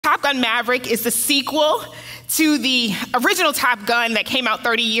Gun Maverick is the sequel to the original Top Gun that came out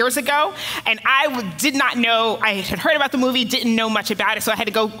 30 years ago. And I did not know, I had heard about the movie, didn't know much about it. So I had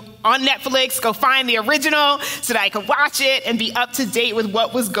to go on Netflix, go find the original so that I could watch it and be up to date with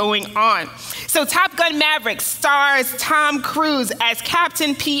what was going on. So Top Gun Maverick stars Tom Cruise as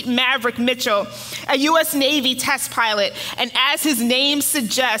Captain Pete Maverick Mitchell, a U.S. Navy test pilot. And as his name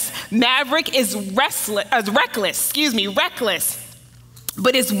suggests, Maverick is reckless,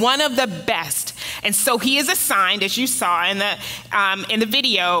 but is one of the best. And so he is assigned, as you saw in the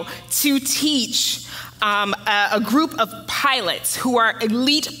video, to teach a group of pilots who are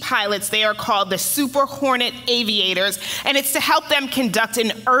elite pilots. They are called the Super Hornet Aviators, and it's to help them conduct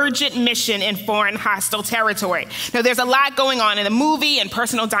an urgent mission in foreign hostile territory. Now, there's a lot going on in the movie and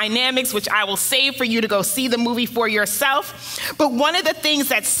personal dynamics, which I will save for you to go see the movie for yourself. But one of the things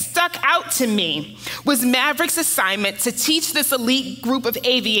that stuck out to me was Maverick's assignment to teach this elite group of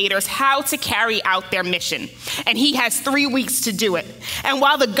aviators how to carry out their mission. And he has 3 weeks to do it. And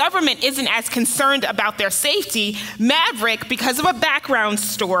while the government isn't as concerned about their safety, Maverick, because of a background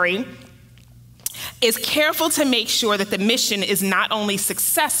story, is careful to make sure that the mission is not only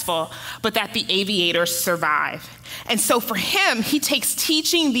successful, but that the aviators survive. And so for him, he takes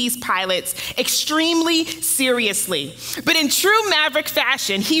teaching these pilots extremely seriously. But in true Maverick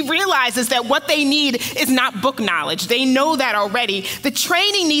fashion, he realizes that what they need is not book knowledge. They know that already. The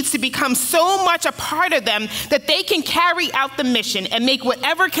training needs to become so much a part of them that they can carry out the mission and make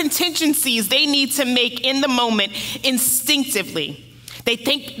whatever contingencies they need to make in the moment instinctively. They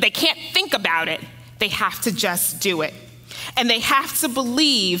can't think about it. They have to just do it. And they have to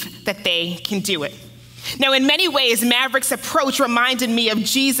believe that they can do it. Now, in many ways, Maverick's approach reminded me of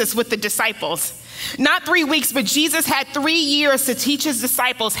Jesus with the disciples. Not 3 weeks, but Jesus had 3 years to teach his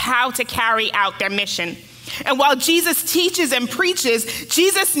disciples how to carry out their mission. And while Jesus teaches and preaches,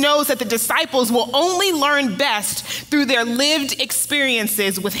 Jesus knows that the disciples will only learn best through their lived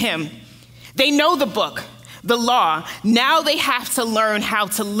experiences with him. They know the book, the law. Now they have to learn how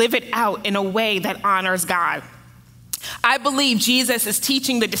to live it out in a way that honors God. I believe Jesus is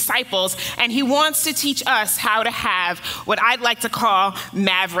teaching the disciples, and he wants to teach us how to have what I'd like to call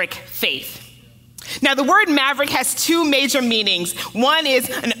Maverick faith. Now, the word Maverick has two major meanings. One is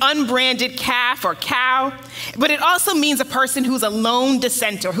an unbranded calf or cow, but it also means a person who's a lone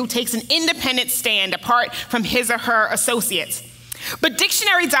dissenter, who takes an independent stand apart from his or her associates. But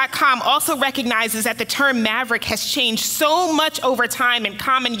dictionary.com also recognizes that the term maverick has changed so much over time in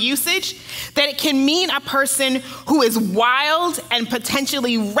common usage that it can mean a person who is wild and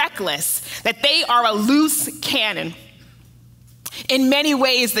potentially reckless, that they are a loose cannon. In many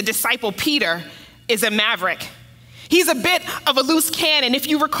ways, the disciple Peter is a maverick. He's a bit of a loose cannon. If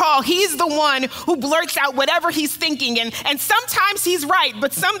you recall, he's the one who blurts out whatever he's thinking, and sometimes he's right,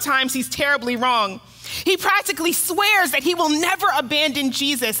 but sometimes he's terribly wrong. He practically swears that he will never abandon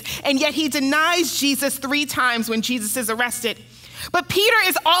Jesus, and yet he denies Jesus 3 times when Jesus is arrested. But Peter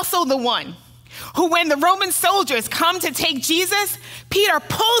is also the one who, when the Roman soldiers come to take Jesus, Peter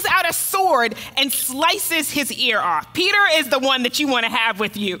pulls out a sword and slices his ear off. Peter is the one that you want to have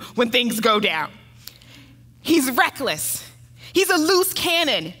with you when things go down. He's reckless. He's a loose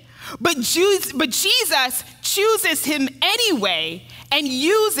cannon. But Jesus chooses him anyway and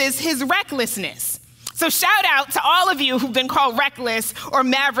uses his recklessness. So shout out to all of you who've been called reckless or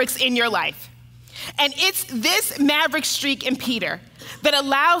mavericks in your life. And it's this maverick streak in Peter that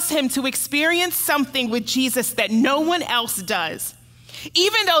allows him to experience something with Jesus that no one else does.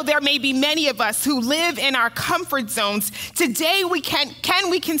 Even though there may be many of us who live in our comfort zones, today we can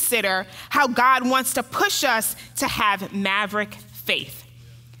we consider how God wants to push us to have maverick faith.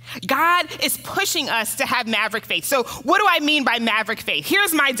 God is pushing us to have maverick faith. So what do I mean by maverick faith?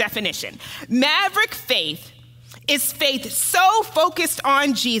 Here's my definition. Maverick faith is faith so focused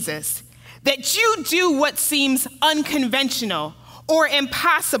on Jesus that you do what seems unconventional or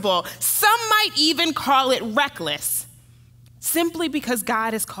impossible. Some might even call it reckless, simply because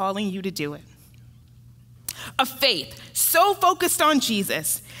God is calling you to do it. A faith so focused on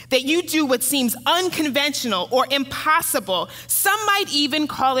Jesus that you do what seems unconventional or impossible. Some might even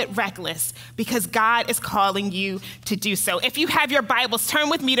call it reckless because God is calling you to do so. If you have your Bibles, turn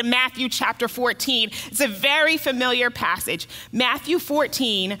with me to Matthew chapter 14. It's a very familiar passage. Matthew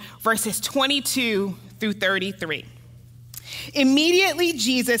 14, verses 22 through 33. Immediately,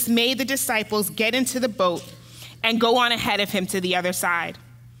 Jesus made the disciples get into the boat and go on ahead of him to the other side,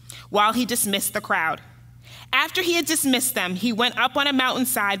 while he dismissed the crowd. After he had dismissed them, he went up on a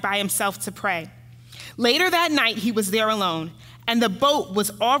mountainside by himself to pray. Later that night, he was there alone, and the boat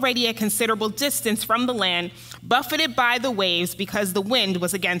was already a considerable distance from the land, buffeted by the waves because the wind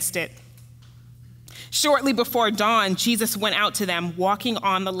was against it. Shortly before dawn, Jesus went out to them, walking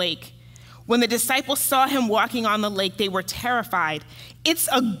on the lake. When the disciples saw him walking on the lake, they were terrified. "It's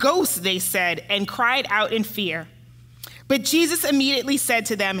a ghost," they said, and cried out in fear. But Jesus immediately said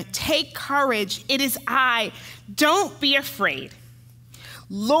to them, "Take courage, it is I. Don't be afraid."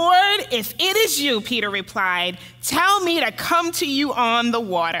 "Lord, if it is you," Peter replied, "tell me to come to you on the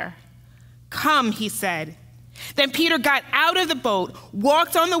water." "Come," he said. Then Peter got out of the boat,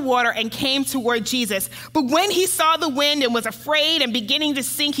 walked on the water, and came toward Jesus. But when he saw the wind and was afraid and beginning to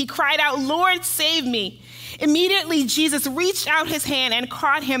sink, he cried out, "Lord, save me." Immediately Jesus reached out his hand and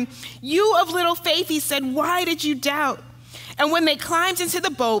caught him. "You of little faith," he said, "why did you doubt?" And when they climbed into the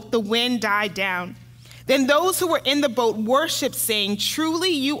boat, the wind died down. Then those who were in the boat worshiped, saying,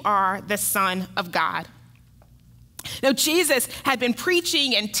 "Truly you are the Son of God." Now, Jesus had been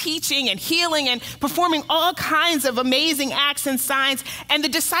preaching and teaching and healing and performing all kinds of amazing acts and signs, and the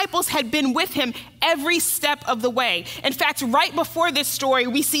disciples had been with him every step of the way. In fact, right before this story,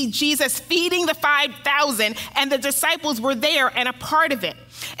 we see Jesus feeding the 5,000, and the disciples were there and a part of it.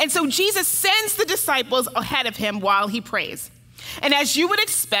 And so Jesus sends the disciples ahead of him while he prays. And as you would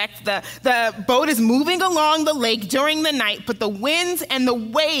expect, the boat is moving along the lake during the night, but the winds and the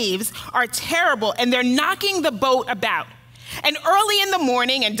waves are terrible, and they're knocking the boat about. And early in the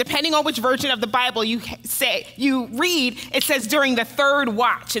morning, and depending on which version of the Bible you read, it says during the third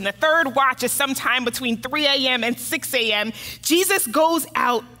watch. And the third watch is sometime between 3 a.m. and 6 a.m. Jesus goes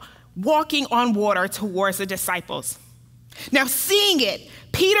out walking on water towards the disciples. Now, seeing it,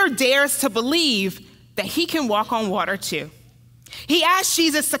 Peter dares to believe that he can walk on water too. He asks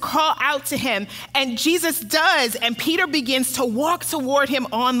Jesus to call out to him, and Jesus does, and Peter begins to walk toward him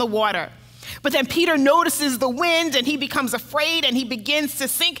on the water. But then Peter notices the wind, and he becomes afraid, and he begins to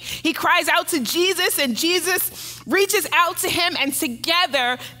sink. He cries out to Jesus, and Jesus reaches out to him, and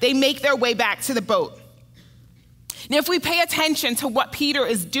together they make their way back to the boat. Now, if we pay attention to what Peter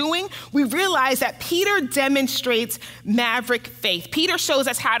is doing, we realize that Peter demonstrates maverick faith. Peter shows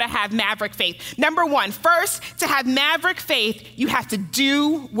us how to have maverick faith. Number one, first, to have maverick faith, you have to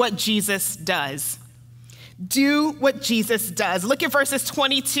do what Jesus does. Do what Jesus does. Look at verses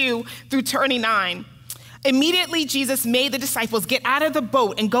 22 through 29. Immediately, Jesus made the disciples get out of the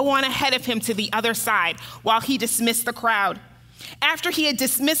boat and go on ahead of him to the other side while he dismissed the crowd. After he had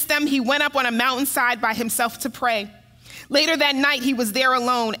dismissed them, he went up on a mountainside by himself to pray. Later that night, he was there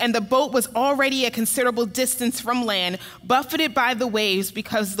alone, and the boat was already a considerable distance from land, buffeted by the waves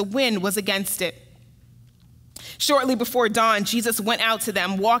because the wind was against it. Shortly before dawn, Jesus went out to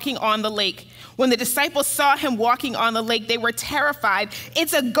them, walking on the lake. When the disciples saw him walking on the lake, they were terrified.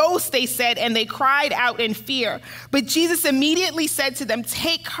 "It's a ghost," they said, and they cried out in fear. But Jesus immediately said to them,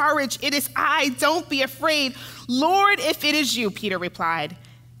 "Take courage, it is I, don't be afraid." "Lord, if it is you," Peter replied,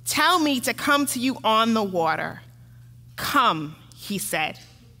 "tell me to come to you on the water." "Come," he said.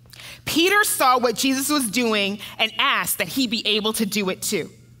 Peter saw what Jesus was doing and asked that he be able to do it too.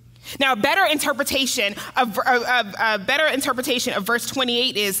 Now, a better interpretation of verse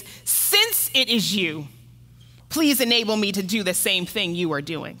 28 is, "Since it is you, please enable me to do the same thing you are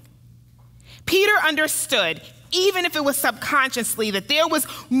doing." Peter understood, even if it was subconsciously, that there was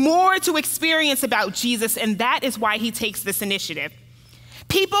more to experience about Jesus, and that is why he takes this initiative.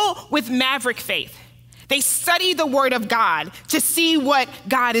 People with maverick faith, they study the Word of God to see what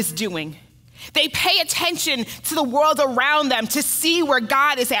God is doing. They pay attention to the world around them to see where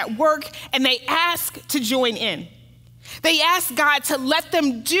God is at work, and they ask to join in. They ask God to let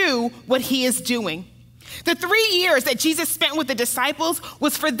them do what he is doing. The 3 years that Jesus spent with the disciples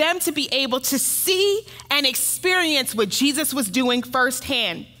was for them to be able to see and experience what Jesus was doing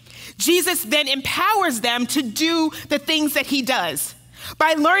firsthand. Jesus then empowers them to do the things that he does.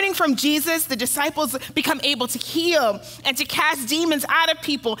 By learning from Jesus, the disciples become able to heal and to cast demons out of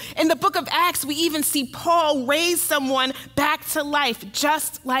people. In the book of Acts, we even see Paul raise someone back to life,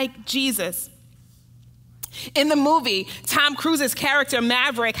 just like Jesus. In the movie, Tom Cruise's character,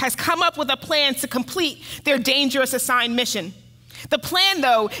 Maverick, has come up with a plan to complete their dangerous assigned mission. The plan,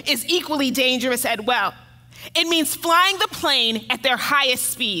 though, is equally dangerous as well. It means flying the plane at their highest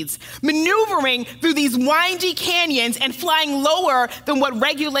speeds, maneuvering through these windy canyons and flying lower than what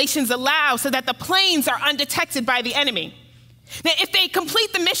regulations allow so that the planes are undetected by the enemy. Now, if they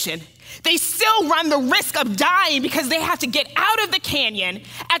complete the mission, they still run the risk of dying because they have to get out of the canyon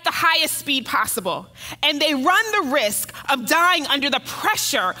at the highest speed possible. And they run the risk of dying under the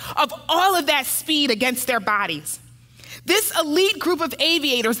pressure of all of that speed against their bodies. This elite group of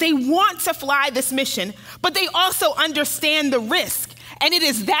aviators, they want to fly this mission, but they also understand the risk. And it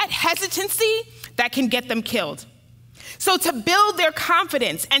is that hesitancy that can get them killed. So to build their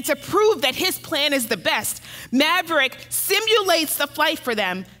confidence and to prove that his plan is the best, Maverick simulates the flight for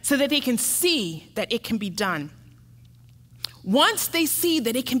them so that they can see that it can be done. Once they see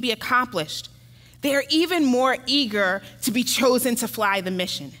that it can be accomplished, they are even more eager to be chosen to fly the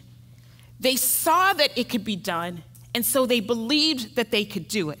mission. They saw that it could be done, and so they believed that they could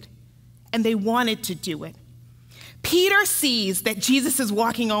do it, and they wanted to do it. Peter sees that Jesus is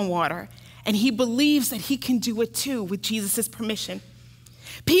walking on water, and he believes that he can do it too with Jesus' permission.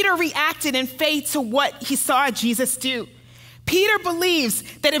 Peter reacted in faith to what he saw Jesus do. Peter believes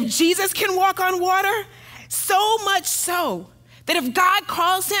that if Jesus can walk on water, so much so that if God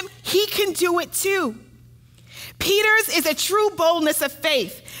calls him, he can do it too. Peter's is a true boldness of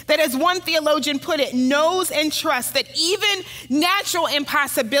faith that, as one theologian put it, knows and trusts that even natural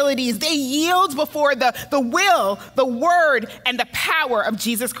impossibilities, they yield before the will, the word, and the power of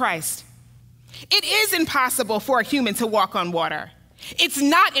Jesus Christ. It is impossible for a human to walk on water. It's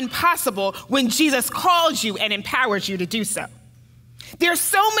not impossible when Jesus calls you and empowers you to do so. There are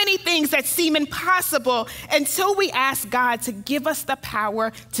so many things that seem impossible until we ask God to give us the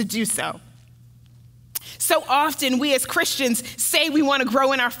power to do so. So often we as Christians say we want to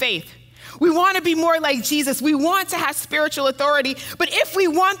grow in our faith. We want to be more like Jesus. We want to have spiritual authority. But if we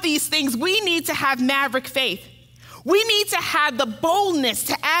want these things, we need to have Maverick faith. We need to have the boldness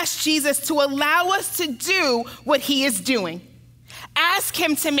to ask Jesus to allow us to do what he is doing. Ask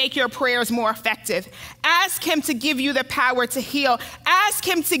him to make your prayers more effective. Ask him to give you the power to heal. Ask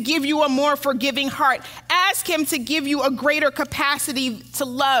him to give you a more forgiving heart. Ask him to give you a greater capacity to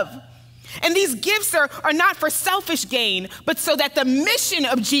love. And these gifts are not for selfish gain, but so that the mission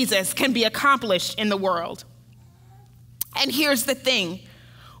of Jesus can be accomplished in the world. And here's the thing.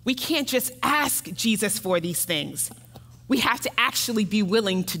 We can't just ask Jesus for these things. We have to actually be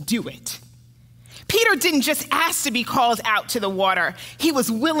willing to do it. Peter didn't just ask to be called out to the water. He was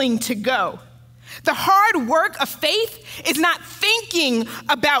willing to go. The hard work of faith is not thinking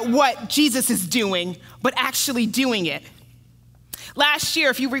about what Jesus is doing, but actually doing it. Last year,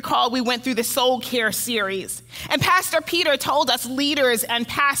 if you recall, we went through the Soul Care series, and Pastor Peter told us leaders and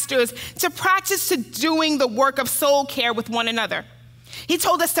pastors to practice to doing the work of soul care with one another. He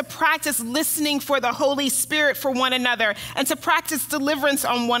told us to practice listening for the Holy Spirit for one another and to practice deliverance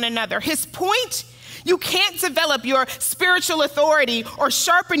on one another. His point, you can't develop your spiritual authority or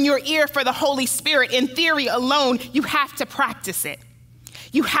sharpen your ear for the Holy Spirit in theory alone. You have to practice it.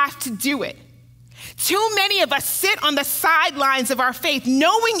 You have to do it. Too many of us sit on the sidelines of our faith,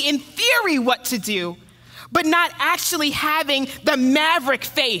 knowing in theory what to do, but not actually having the Maverick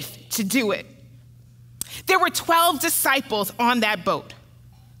faith to do it. There were 12 disciples on that boat,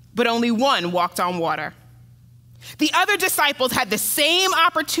 but only one walked on water. The other disciples had the same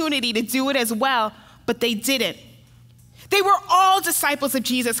opportunity to do it as well, but they didn't. They were all disciples of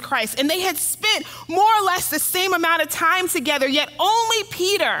Jesus Christ, and they had spent more or less the same amount of time together, yet only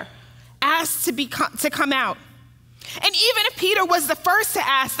Peter asked to come out. And even if Peter was the first to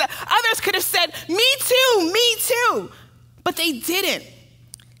ask, the others could have said, me too, but they didn't.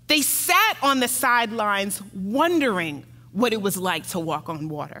 They sat on the sidelines wondering what it was like to walk on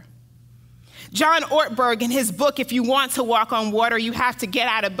water. John Ortberg, in his book, If You Want to Walk on Water, You Have to Get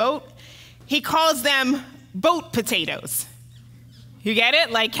Out a Boat, he calls them boat potatoes. You get it?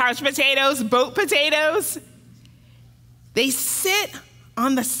 Like couch potatoes, boat potatoes. They sit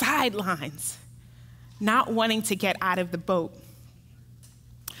on the sidelines, not wanting to get out of the boat.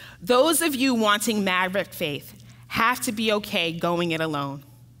 Those of you wanting Maverick faith have to be okay going it alone,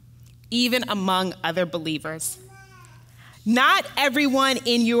 even among other believers. Not everyone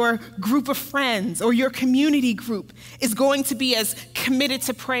in your group of friends or your community group is going to be as committed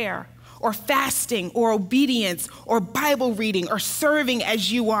to prayer or fasting or obedience or Bible reading or serving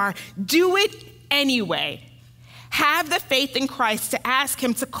as you are. Do it anyway. Have the faith in Christ to ask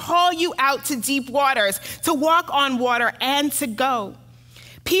him to call you out to deep waters, to walk on water, and to go.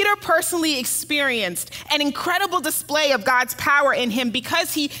 Peter personally experienced an incredible display of God's power in him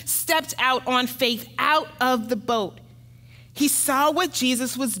because he stepped out on faith out of the boat. He saw what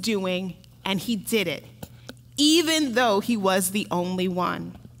Jesus was doing, and he did it, even though he was the only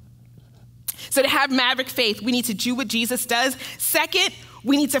one. So to have Maverick faith, we need to do what Jesus does. Second,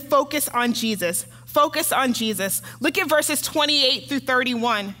 we need to focus on Jesus. Focus on Jesus. Look at verses 28 through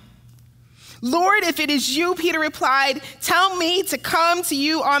 31. Lord, if it is you, Peter replied, tell me to come to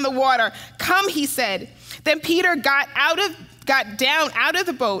you on the water. Come, he said. Then Peter got down out of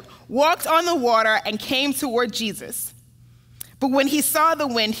the boat, walked on the water, and came toward Jesus. But when he saw the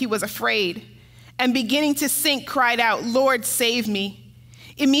wind, he was afraid, and beginning to sink, cried out, "Lord, save me."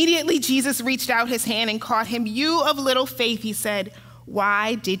 Immediately Jesus reached out his hand and caught him. "You of little faith," he said,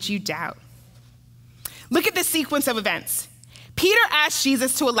 "why did you doubt?" Look at the sequence of events. Peter asked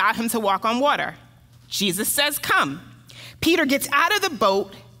Jesus to allow him to walk on water. Jesus says, "Come." Peter gets out of the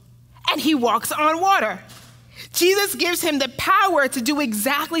boat, and he walks on water. Jesus gives him the power to do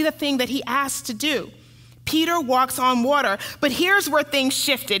exactly the thing that he asked to do. Peter walks on water, but here's where things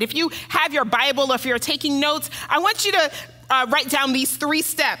shifted. If you have your Bible or if you're taking notes, I want you to write down these 3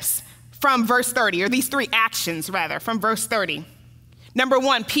 steps from verse 30, or these 3 actions, rather, from verse 30. Number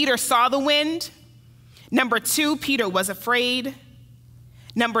 1, Peter saw the wind. Number 2, Peter was afraid.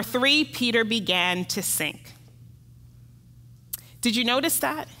 Number 3, Peter began to sink. Did you notice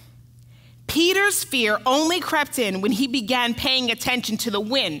that? Peter's fear only crept in when he began paying attention to the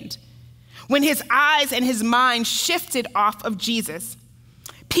wind, when his eyes and his mind shifted off of Jesus.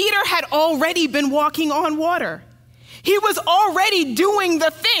 Peter had already been walking on water. He was already doing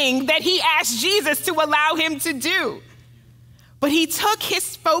the thing that he asked Jesus to allow him to do. But he took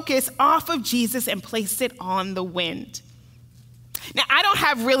his focus off of Jesus and placed it on the wind. Now, I don't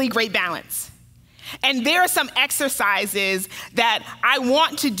have really great balance. And there are some exercises that I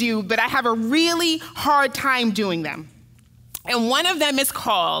want to do, but I have a really hard time doing them. And one of them is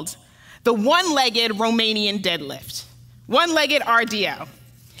called the one-legged Romanian deadlift, one-legged RDL.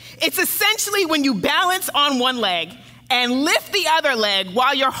 It's essentially when you balance on one leg and lift the other leg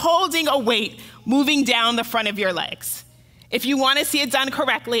while you're holding a weight moving down the front of your legs. If you want to see it done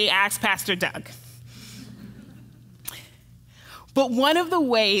correctly, ask Pastor Doug. But one of the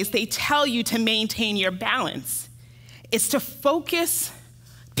ways they tell you to maintain your balance is to focus,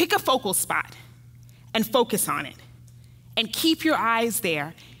 pick a focal spot and focus on it, and keep your eyes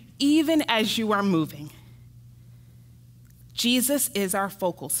there even as you are moving. Jesus is our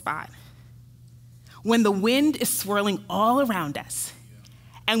focal spot. When the wind is swirling all around us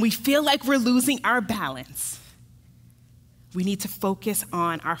and we feel like we're losing our balance, we need to focus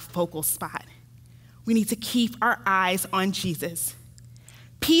on our focal spot. We need to keep our eyes on Jesus.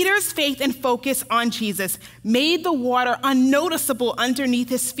 Peter's faith and focus on Jesus made the water unnoticeable underneath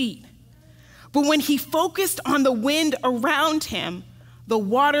his feet. But when he focused on the wind around him, the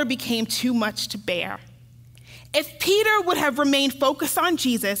water became too much to bear. If Peter would have remained focused on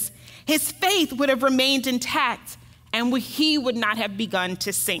Jesus, his faith would have remained intact, and he would not have begun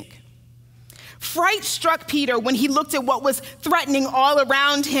to sink. Fright struck Peter when he looked at what was threatening all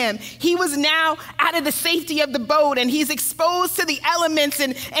around him. He was now out of the safety of the boat, and he's exposed to the elements,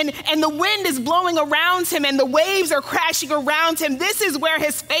 and the wind is blowing around him, and the waves are crashing around him. This is where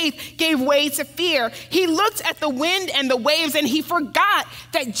his faith gave way to fear. He looked at the wind and the waves, and he forgot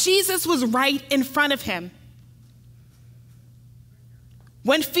that Jesus was right in front of him.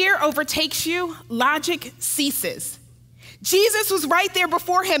 When fear overtakes you, logic ceases. Jesus was right there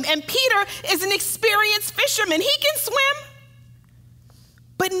before him, and Peter is an experienced fisherman. He can swim.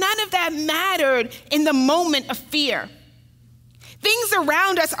 But none of that mattered in the moment of fear. Things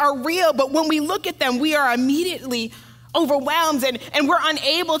around us are real, but when we look at them, we are immediately overwhelmed, and we're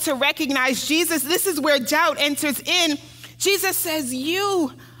unable to recognize Jesus. This is where doubt enters in. Jesus says,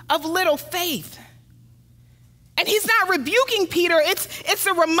 "You of little faith." And he's not rebuking Peter. It's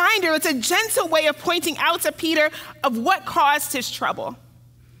a reminder. It's a gentle way of pointing out to Peter of what caused his trouble.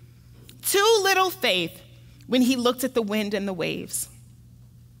 Too little faith when he looked at the wind and the waves.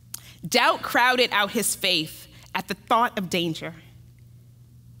 Doubt crowded out his faith at the thought of danger.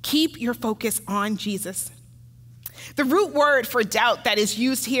 Keep your focus on Jesus. The root word for doubt that is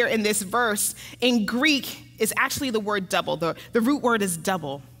used here in this verse in Greek is actually the word double. The root word is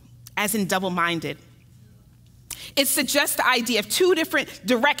double, as in double-minded. It suggests the idea of 2 different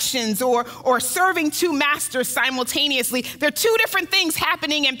directions or serving 2 masters simultaneously. There are 2 different things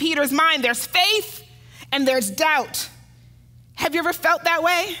happening in Peter's mind. There's faith and there's doubt. Have you ever felt that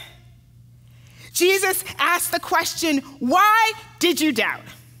way? Jesus asked the question, "Why did you doubt?"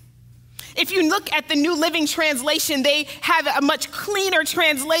 If you look at the New Living Translation, they have a much cleaner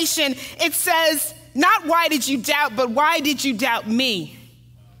translation. It says, not "why did you doubt," but "why did you doubt me?"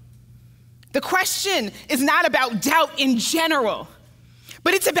 The question is not about doubt in general,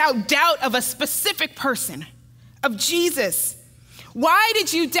 but it's about doubt of a specific person, of Jesus. Why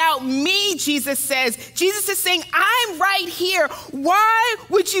did you doubt me, Jesus says. Jesus is saying, I'm right here. Why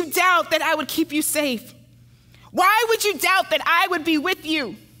would you doubt that I would keep you safe? Why would you doubt that I would be with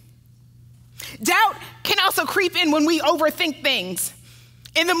you? Doubt can also creep in when we overthink things.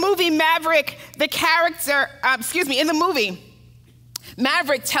 In the movie Maverick,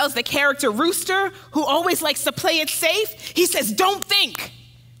 Maverick tells the character Rooster, who always likes to play it safe, he says, don't think,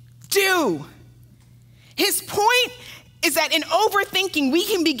 do. His point is that in overthinking, we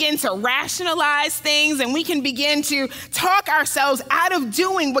can begin to rationalize things and we can begin to talk ourselves out of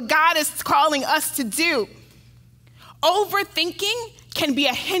doing what God is calling us to do. Overthinking can be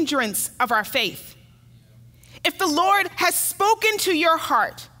a hindrance of our faith. If the Lord has spoken to your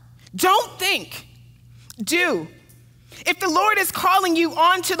heart, don't think, do. If the Lord is calling you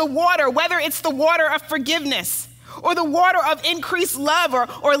onto the water, whether it's the water of forgiveness or the water of increased love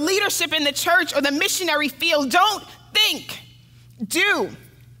or leadership in the church or the missionary field, don't think, do.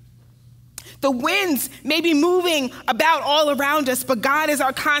 The winds may be moving about all around us, but God is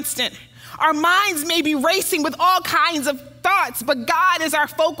our constant. Our minds may be racing with all kinds of thoughts, but God is our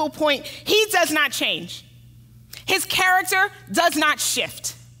focal point. He does not change. His character does not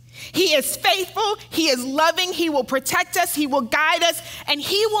shift. He is faithful, he is loving, he will protect us, he will guide us, and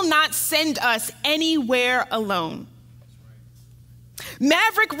he will not send us anywhere alone.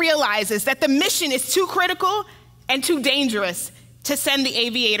 Maverick realizes that the mission is too critical and too dangerous to send the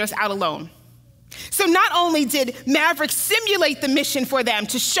aviators out alone. So not only did Maverick simulate the mission for them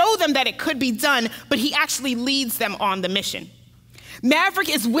to show them that it could be done, but he actually leads them on the mission. Maverick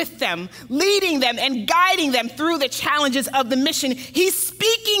is with them, leading them and guiding them through the challenges of the mission. He's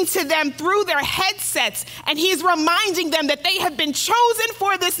speaking to them through their headsets, and he's reminding them that they have been chosen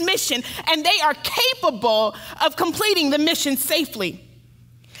for this mission, and they are capable of completing the mission safely.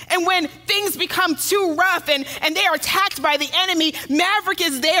 And when things become too rough and they are attacked by the enemy, Maverick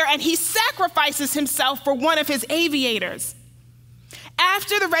is there, and he sacrifices himself for one of his aviators.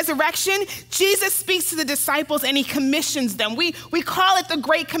 After the resurrection, Jesus speaks to the disciples and he commissions them. We call it the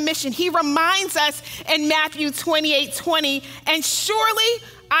Great Commission. He reminds us in Matthew 28:20, and surely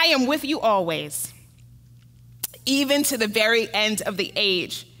I am with you always, even to the very end of the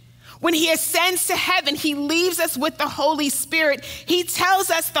age. When he ascends to heaven, he leaves us with the Holy Spirit. He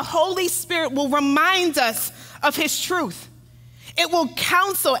tells us the Holy Spirit will remind us of his truth. It will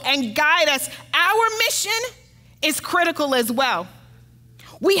counsel and guide us. Our mission is critical as well.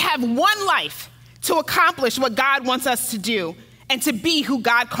 We have one life to accomplish what God wants us to do and to be who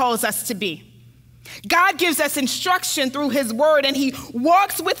God calls us to be. God gives us instruction through his word, and he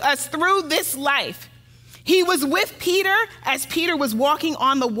walks with us through this life. He was with Peter as Peter was walking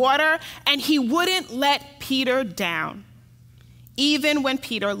on the water, and he wouldn't let Peter down, even when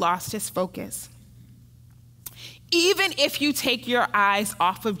Peter lost his focus. Even if you take your eyes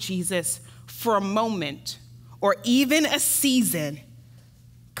off of Jesus for a moment or even a season,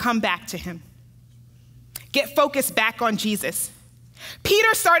 come back to him. Get focused back on Jesus.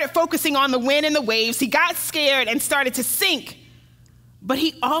 Peter started focusing on the wind and the waves. He got scared and started to sink, but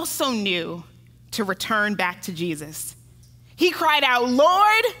he also knew to return back to Jesus. He cried out,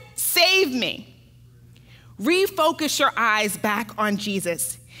 "Lord, save me." Refocus your eyes back on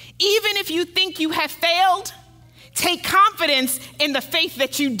Jesus. Even if you think you have failed, take confidence in the faith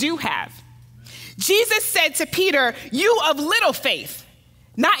that you do have. Jesus said to Peter, "You of little faith,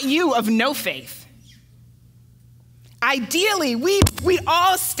 not you of no faith." Ideally, we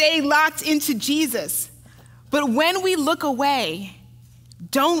all stay locked into Jesus. But when we look away,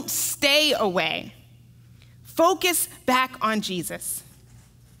 don't stay away. Focus back on Jesus.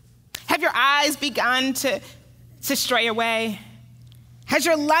 Have your eyes begun to stray away? Has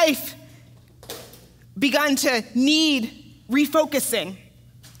your life begun to need refocusing?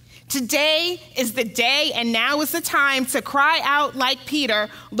 Today is the day, and now is the time to cry out like Peter,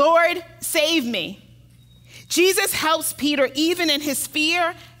 "Lord, save me." Jesus helps Peter even in his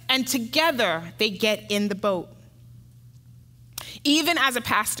fear, and together they get in the boat. Even as a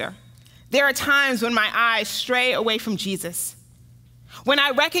pastor, there are times when my eyes stray away from Jesus. When I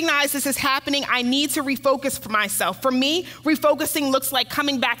recognize this is happening, I need to refocus for myself. For me, refocusing looks like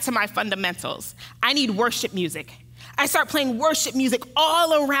coming back to my fundamentals. I need worship music. I start playing worship music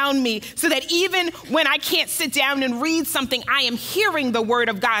all around me so that even when I can't sit down and read something, I am hearing the word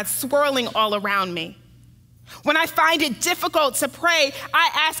of God swirling all around me. When I find it difficult to pray, I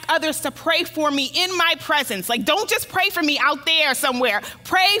ask others to pray for me in my presence. Like, don't just pray for me out there somewhere.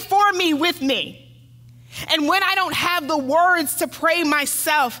 Pray for me with me. And when I don't have the words to pray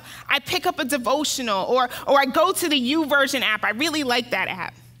myself, I pick up a devotional or I go to the YouVersion app. I really like that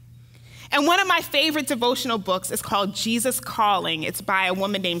app. And one of my favorite devotional books is called Jesus Calling. It's by a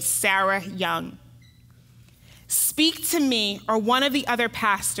woman named Sarah Young. Speak to me or one of the other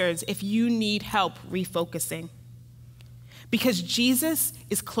pastors if you need help refocusing. Because Jesus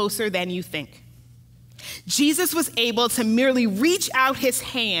is closer than you think. Jesus was able to merely reach out his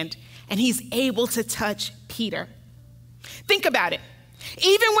hand, and he's able to touch Peter. Think about it.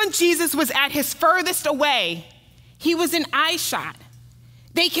 Even when Jesus was at his furthest away, he was in eyeshot.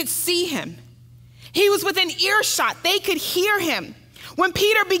 They could see him. He was within earshot. They could hear him. When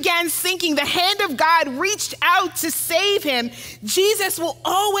Peter began sinking, the hand of God reached out to save him. Jesus will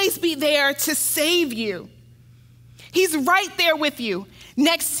always be there to save you. He's right there with you,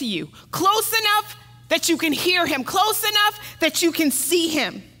 next to you, close enough that you can hear him, close enough that you can see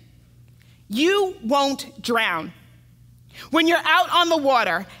him. You won't drown. When you're out on the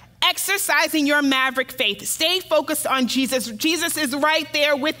water, exercising your Maverick faith, stay focused on Jesus. Jesus is right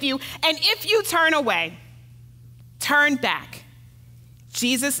there with you. And if you turn away, turn back.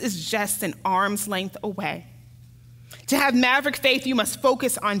 Jesus is just an arm's length away. To have Maverick faith, you must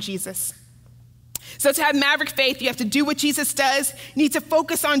focus on Jesus. So to have Maverick faith, you have to do what Jesus does. You need to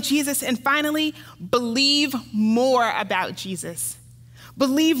focus on Jesus. And finally, believe more about Jesus.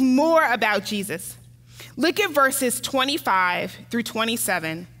 Believe more about Jesus. Look at verses 25 through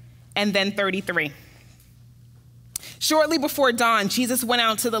 27 and then 33. Shortly before dawn, Jesus went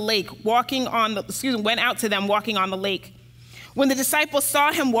out to them walking on the lake. When the disciples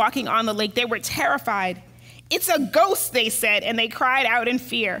saw him walking on the lake, they were terrified. "It's a ghost," they said, and they cried out in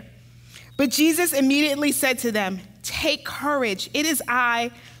fear. But Jesus immediately said to them, "Take courage, it is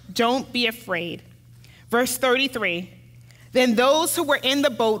I, don't be afraid." Verse 33, then those who were in the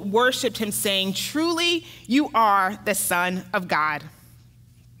boat worshiped him, saying, "Truly, you are the Son of God."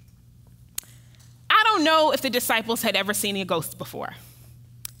 I don't know if the disciples had ever seen a ghost before,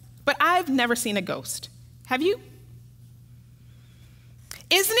 but I've never seen a ghost. Have you?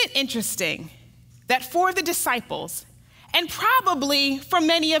 Isn't it interesting that for the disciples, and probably for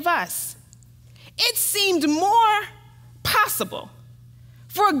many of us, it seemed more possible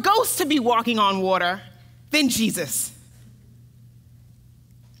for a ghost to be walking on water than Jesus?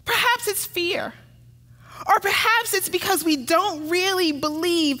 Perhaps it's fear, or perhaps it's because we don't really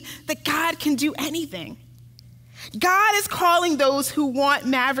believe that God can do anything. God is calling those who want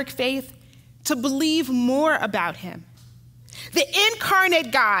Maverick faith to believe more about him. The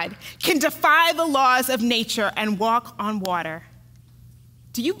incarnate God can defy the laws of nature and walk on water.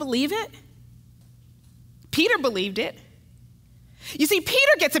 Do you believe it? Peter believed it. You see,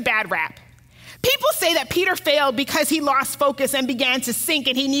 Peter gets a bad rap. People say that Peter failed because he lost focus and began to sink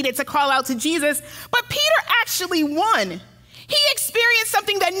and he needed to call out to Jesus, but Peter actually won. He experienced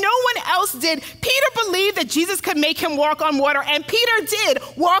something that no one else did. Peter believed that Jesus could make him walk on water, and Peter did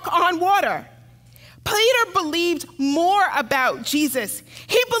walk on water. Peter believed more about Jesus.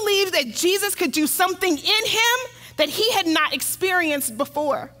 He believed that Jesus could do something in him that he had not experienced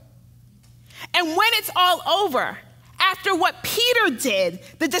before. And when it's all over, after what Peter did,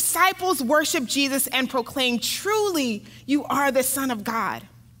 the disciples worshiped Jesus and proclaimed, "Truly, you are the Son of God."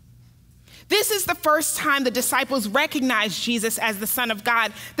 This is the first time the disciples recognized Jesus as the Son of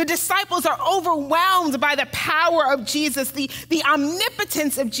God. The disciples are overwhelmed by the power of Jesus, the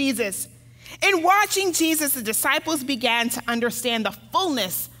omnipotence of Jesus. In watching Jesus, the disciples began to understand the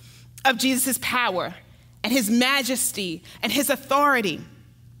fullness of Jesus' power and his majesty and his authority.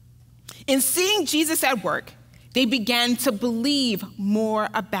 In seeing Jesus at work, they began to believe more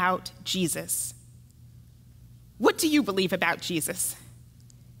about Jesus. What do you believe about Jesus?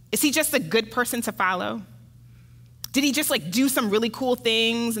 Is he just a good person to follow? Did he just do some really cool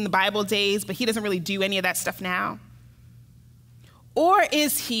things in the Bible days, but he doesn't really do any of that stuff now? Or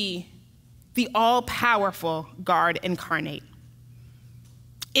is he the all-powerful God incarnate?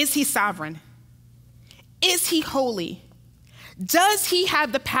 Is he sovereign? Is he holy? Does he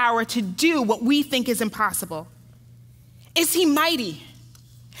have the power to do what we think is impossible? Is he mighty?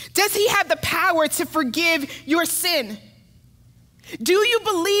 Does he have the power to forgive your sin? Do you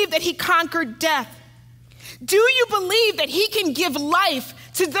believe that he conquered death? Do you believe that he can give life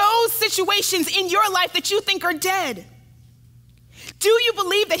to those situations in your life that you think are dead? Do you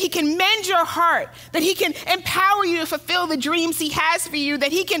believe that he can mend your heart, that he can empower you to fulfill the dreams he has for you,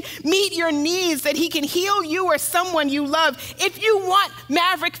 that he can meet your needs, that he can heal you or someone you love? If you want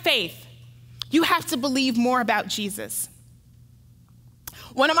Maverick faith, you have to believe more about Jesus.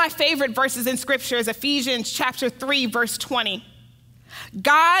 One of my favorite verses in Scripture is Ephesians chapter 3, verse 20.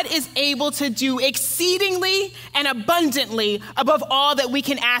 God is able to do exceedingly and abundantly above all that we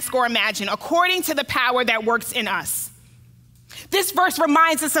can ask or imagine, according to the power that works in us. This verse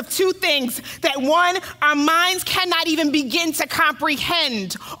reminds us of two things. That one, our minds cannot even begin to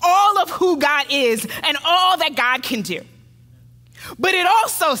comprehend all of who God is and all that God can do. But it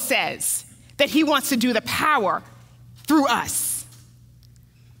also says that he wants to do the power through us.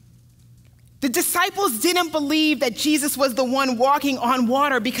 The disciples didn't believe that Jesus was the one walking on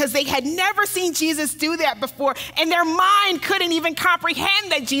water because they had never seen Jesus do that before, and their mind couldn't even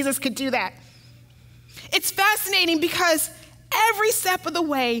comprehend that Jesus could do that. It's fascinating because every step of the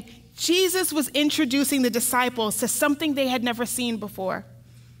way, Jesus was introducing the disciples to something they had never seen before.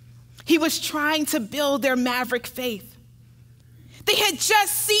 He was trying to build their Maverick faith. They had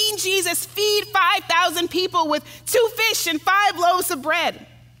just seen Jesus feed 5,000 people with 2 fish and 5 loaves of bread.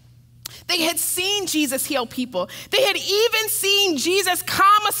 They had seen Jesus heal people. They had even seen Jesus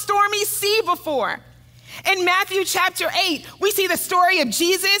calm a stormy sea before. In Matthew chapter 8, we see the story of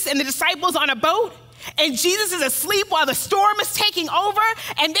Jesus and the disciples on a boat, and Jesus is asleep while the storm is taking over,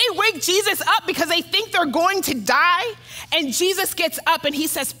 and they wake Jesus up because they think they're going to die. And Jesus gets up and he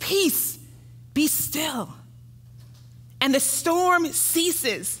says, "Peace, be still." And the storm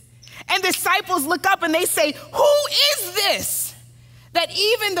ceases. And the disciples look up and they say, "Who is this that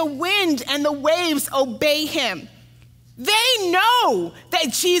even the wind and the waves obey him?" They know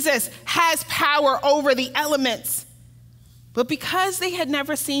that Jesus has power over the elements. But because they had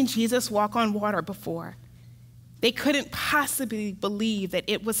never seen Jesus walk on water before, they couldn't possibly believe that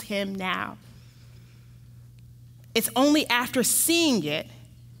it was him now. It's only after seeing it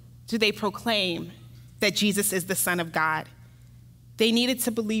do they proclaim that Jesus is the Son of God. They needed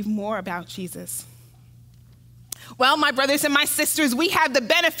to believe more about Jesus. Well, my brothers and my sisters, we have the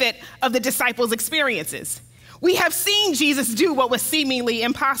benefit of the disciples' experiences. We have seen Jesus do what was seemingly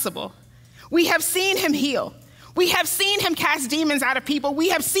impossible. We have seen him heal. We have seen him cast demons out of people. We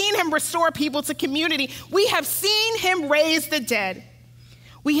have seen him restore people to community. We have seen him raise the dead.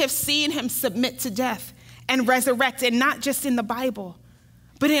 We have seen him submit to death and resurrect, and not just in the Bible,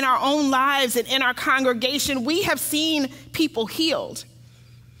 but in our own lives and in our congregation. We have seen people healed.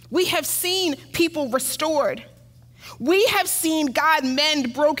 We have seen people restored. We have seen God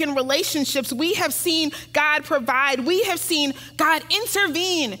mend broken relationships. We have seen God provide. We have seen God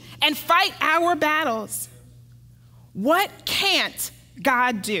intervene and fight our battles. What can't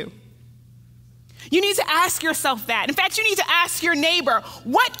God do? You need to ask yourself that. In fact, you need to ask your neighbor,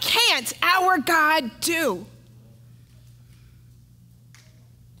 what can't our God do?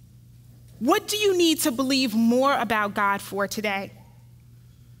 What do you need to believe more about God for today?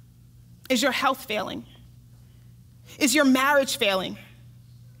 Is your health failing? Is your marriage failing?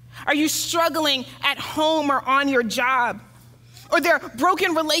 Are you struggling at home or on your job? Or there are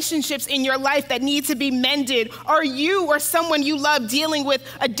broken relationships in your life that need to be mended? Are you or someone you love dealing with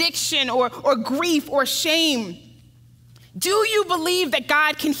addiction or grief or shame? Do you believe that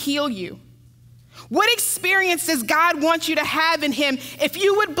God can heal you? What experience does God want you to have in him if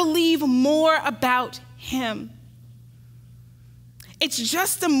you would believe more about him? It's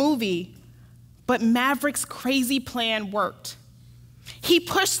just a movie, but Maverick's crazy plan worked. He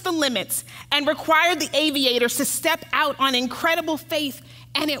pushed the limits and required the aviators to step out on incredible faith,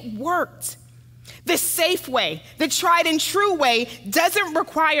 and it worked. The safe way, the tried and true way, doesn't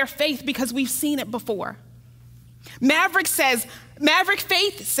require faith because we've seen it before. Maverick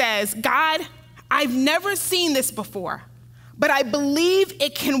faith says, "God, I've never seen this before, but I believe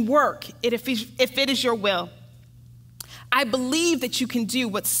it can work if it is your will. I believe that you can do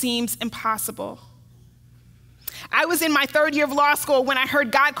what seems impossible." I was in my 3rd year of law school when I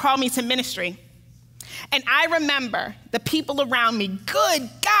heard God call me to ministry. And I remember the people around me, good,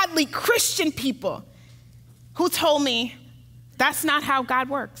 godly, Christian people, who told me, that's not how God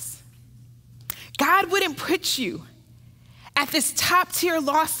works. God wouldn't put you at this top-tier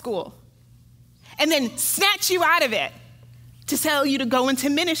law school and then snatch you out of it to tell you to go into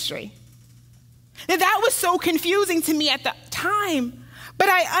ministry. Now, that was so confusing to me at the time, but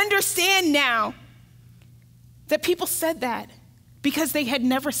I understand now that people said that because they had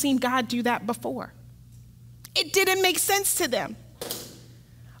never seen God do that before. It didn't make sense to them.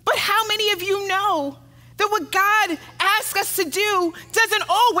 But how many of you know that what God asks us to do doesn't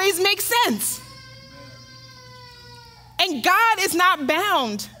always make sense? And God is not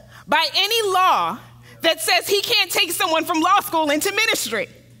bound by any law that says he can't take someone from law school into ministry.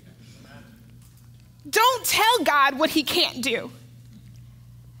 Don't tell God what he can't do.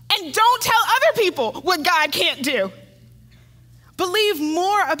 And don't tell other people what God can't do. Believe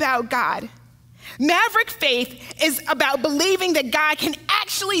more about God. Maverick faith is about believing that God can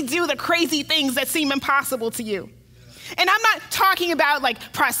actually do the crazy things that seem impossible to you. And I'm not talking about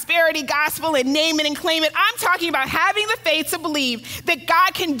like prosperity gospel and name it and claim it. I'm talking about having the faith to believe that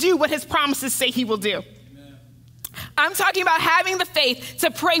God can do what his promises say he will do. I'm talking about having the faith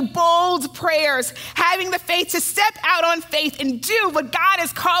to pray bold prayers, having the faith to step out on faith and do what God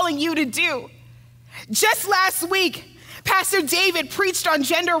is calling you to do. Just last week, Pastor David preached on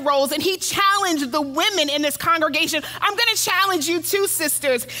gender roles, and he challenged the women in this congregation. I'm going to challenge you too,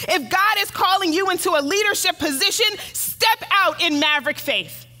 sisters. If God is calling you into a leadership position, step out in Maverick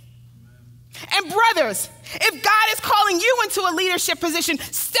faith. And brothers, if God is calling you into a leadership position,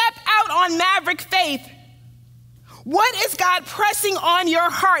 step out on Maverick faith. What is God pressing on your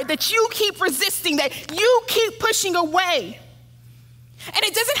heart that you keep resisting, that you keep pushing away? And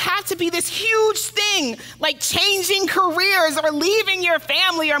it doesn't have to be this huge thing like changing careers or leaving your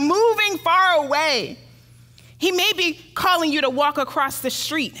family or moving far away. He may be calling you to walk across the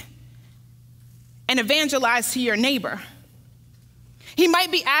street and evangelize to your neighbor. He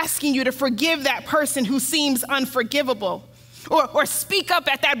might be asking you to forgive that person who seems unforgivable, or speak up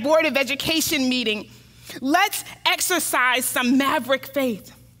at that Board of Education meeting. Let's exercise some Maverick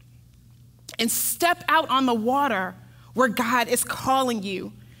faith and step out on the water where God is calling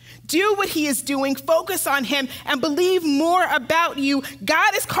you. Do what he is doing, focus on him, and believe more about you.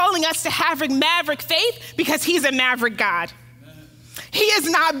 God is calling us to have a Maverick faith because he's a Maverick God. He is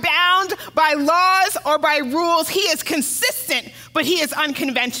not bound by laws or by rules. He is consistent, but he is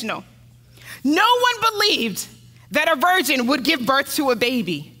unconventional. No one believed that a virgin would give birth to a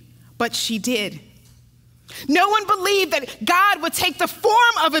baby, but she did. No one believed that God would take the form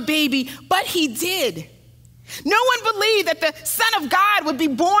of a baby, but he did. No one believed that the Son of God would be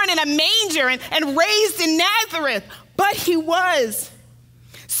born in a manger and raised in Nazareth, but he was.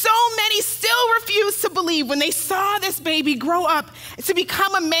 So many still refused to believe when they saw this baby grow up to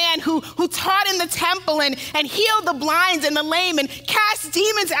become a man who taught in the temple and healed the blind and the lame and cast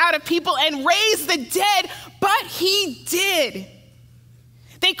demons out of people and raised the dead, but he did.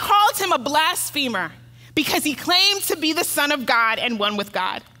 They called him a blasphemer because he claimed to be the Son of God and one with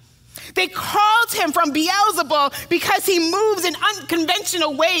God. They called him from Beelzebub because he moves in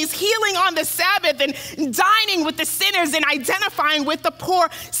unconventional ways, healing on the Sabbath and dining with the sinners and identifying with the poor.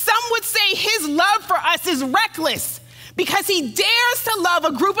 Some would say his love for us is reckless because he dares to love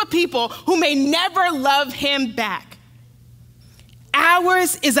a group of people who may never love him back.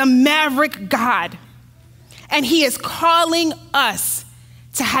 Ours is a Maverick God, and he is calling us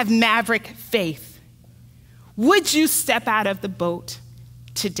to have Maverick faith. Would you step out of the boat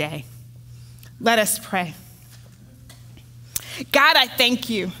today? Let us pray. God, I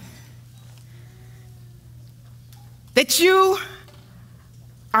thank you that you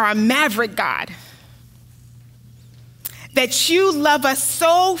are a Maverick God, that you love us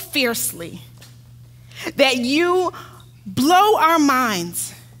so fiercely, that you blow our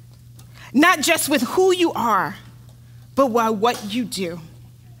minds, not just with who you are, but by what you do.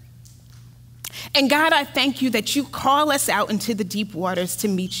 And God, I thank you that you call us out into the deep waters to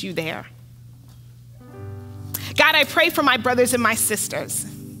meet you there. God, I pray for my brothers and my sisters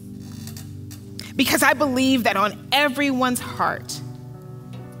because I believe that on everyone's heart,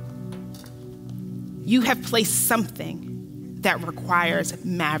 you have placed something that requires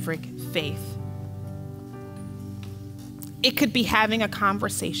Maverick faith. It could be having a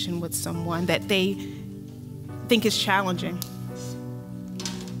conversation with someone that they think is challenging.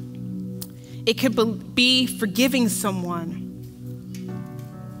 It could be forgiving someone,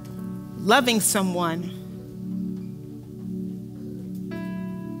 loving someone.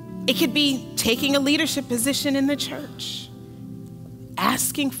 It could be taking a leadership position in the church,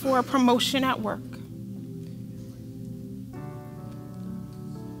 asking for a promotion at work.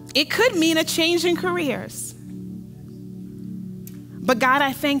 It could mean a change in careers. But God,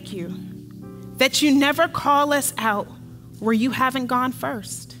 I thank you that you never call us out where you haven't gone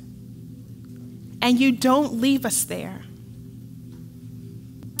first. And you don't leave us there.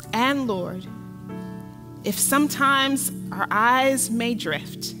 And Lord, if sometimes our eyes may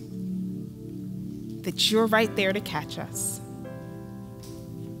drift, that you're right there to catch us.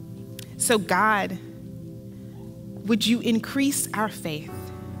 So God, would you increase our faith?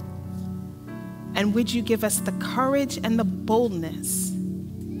 And would you give us the courage and the boldness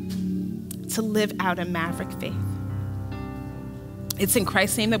to live out a Maverick faith? It's in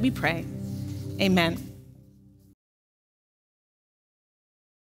Christ's name that we pray. Amen.